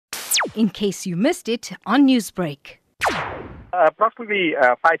in case you missed it on Newsbreak. Approximately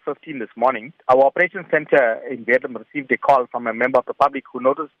 5:15 this morning, our operations center in Durban received a call from a member of the public who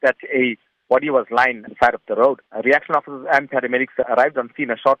noticed that a body was lying on the side of the road. Reaction officers and paramedics arrived on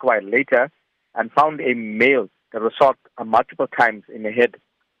scene a short while later and found a male that was shot multiple times in the head.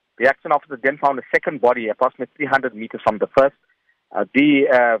 Reaction officers then found a second body approximately 300 meters from the first.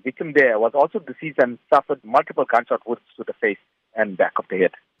 The victim there was also deceased and suffered multiple gunshot wounds to the face and back of the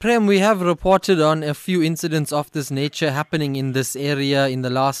head. Prem, we have reported on a few incidents of this nature happening in this area in the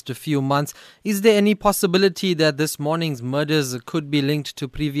last few months. Is there any possibility that this morning's murders could be linked to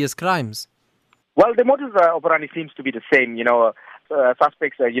previous crimes? Well, the modus operandi seems to be the same.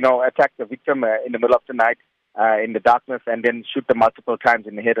 Suspects, attack the victim in the middle of the night in the darkness and then shoot them multiple times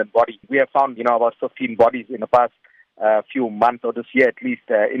in the head and body. We have found, about 15 bodies in the past few months or this year at least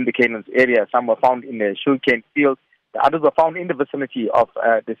in the Canelands area. Some were found in the sugarcane fields. The others were found in the vicinity of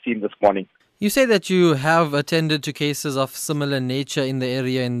the scene this morning. You say that you have attended to cases of similar nature in the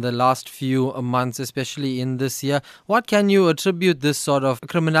area in the last few months, especially in this year. What can you attribute this sort of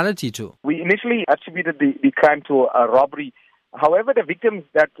criminality to? We initially attributed the crime to a robbery. However, the victims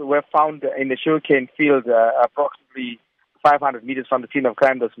that were found in the sugarcane field approximately 500 meters from the scene of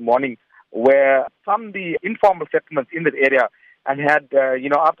crime this morning were from the informal settlements in that area and had,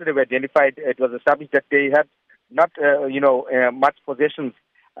 after they were identified, it was established that they had not, much possessions,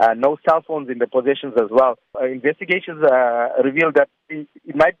 no cell phones in their possessions as well. Investigations revealed that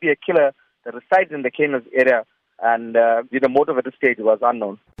it might be a killer that resides in the Canelands area, and the motive at this stage was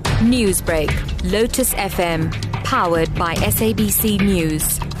unknown. Newsbreak, Lotus FM, powered by SABC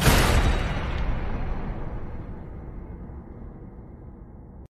News.